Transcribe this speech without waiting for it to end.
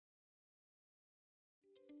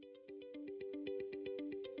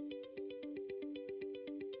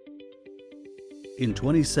In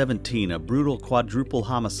 2017, a brutal quadruple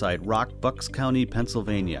homicide rocked Bucks County,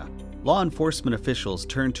 Pennsylvania. Law enforcement officials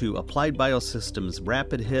turned to Applied Biosystems'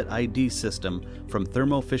 Rapid Hit ID system from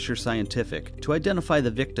Thermo Fisher Scientific to identify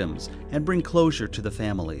the victims and bring closure to the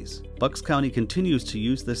families. Bucks County continues to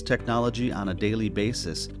use this technology on a daily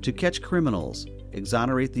basis to catch criminals,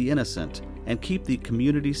 exonerate the innocent, and keep the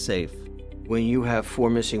community safe. When you have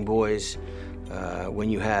 4 missing boys,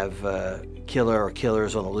 when you have killer or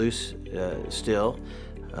killers on the loose still,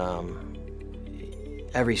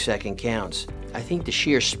 every second counts. I think the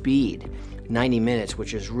sheer speed, 90 minutes,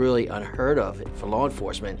 which is really unheard of for law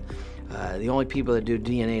enforcement. The only people that do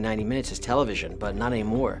DNA 90 minutes is television, but not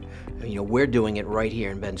anymore. You know, we're doing it right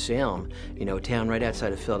here in Bensalem, you know, a town right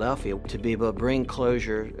outside of Philadelphia, to be able to bring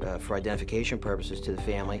closure for identification purposes to the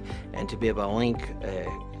family, and to be able to link,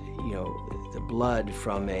 you know, the blood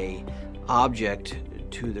from a object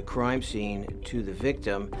to the crime scene to the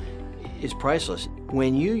victim is priceless.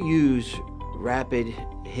 When you use rapid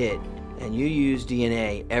hit and you use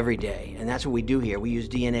DNA every day, and that's what we do here, we use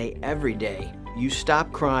DNA every day, you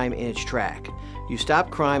stop crime in its track. You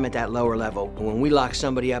stop crime at that lower level. When we lock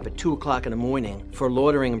somebody up at 2 o'clock in the morning for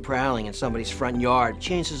loitering and prowling in somebody's front yard,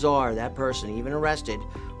 chances are that person, even arrested,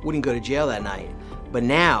 wouldn't go to jail that night. But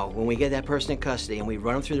now, when we get that person in custody and we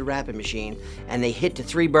run them through the rapid machine and they hit the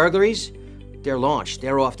 3 burglaries, they're launched,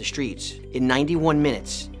 they're off the streets. In 91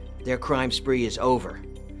 minutes, their crime spree is over,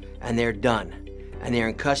 and they're done, and they're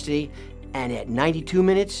in custody, and at 92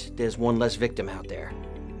 minutes, there's one less victim out there.